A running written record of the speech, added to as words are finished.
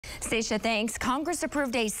Stacia, thanks. Congress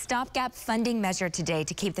approved a stopgap funding measure today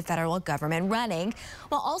to keep the federal government running,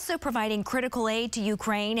 while also providing critical aid to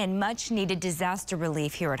Ukraine and much-needed disaster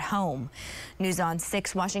relief here at home. News on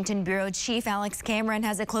 6 Washington Bureau Chief Alex Cameron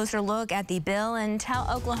has a closer look at the bill and how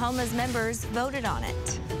Oklahoma's members voted on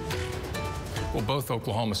it. Well, both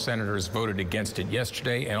Oklahoma senators voted against it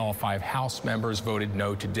yesterday, and all 5 House members voted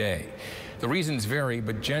no today. The reasons vary,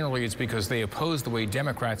 but generally it's because they oppose the way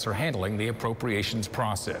Democrats are handling the appropriations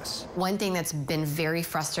process. One thing that's been very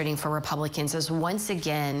frustrating for Republicans is, once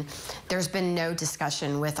again, there's been no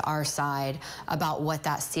discussion with our side about what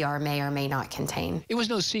that CR may or may not contain. It was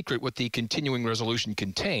no secret what the continuing resolution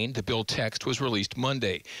contained. The bill text was released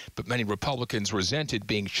Monday, but many Republicans resented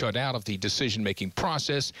being shut out of the decision-making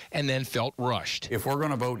process and then felt rushed. If we're going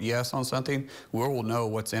to vote yes on something, we will know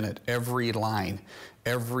what's in it. Every line.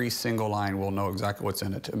 Every single line will know exactly what's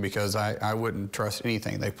in it, because I wouldn't trust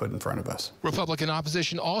anything they put in front of us. Republican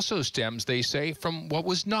opposition also stems, they say, from what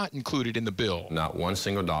was not included in the bill. Not one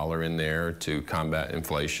single dollar in there to combat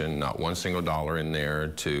inflation, not one single dollar in there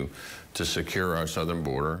to secure our southern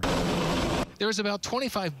border. There's about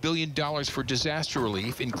 $25 billion for disaster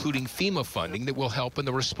relief, including FEMA funding that will help in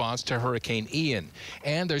the response to Hurricane Ian.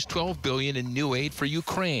 And there's $12 billion in new aid for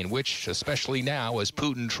Ukraine, which, especially now as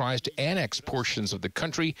Putin tries to annex portions of the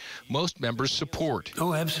country, most members support.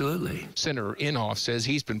 Oh, absolutely. Senator Inhofe says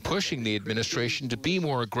he's been pushing the administration to be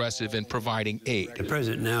more aggressive in providing aid. The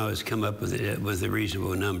president now has come up with a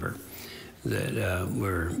reasonable number that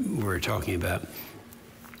we're talking about.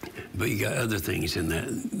 But you got other things in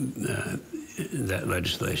that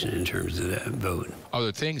legislation in terms of that vote.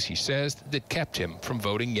 Other things, he says, that kept him from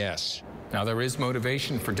voting yes. Now, there is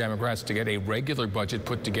motivation for Democrats to get a regular budget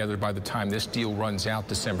put together by the time this deal runs out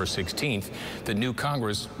December 16th. The new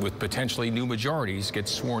Congress, with potentially new majorities,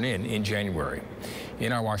 gets sworn in January.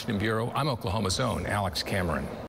 In our Washington Bureau, I'm Oklahoma's own Alex Cameron.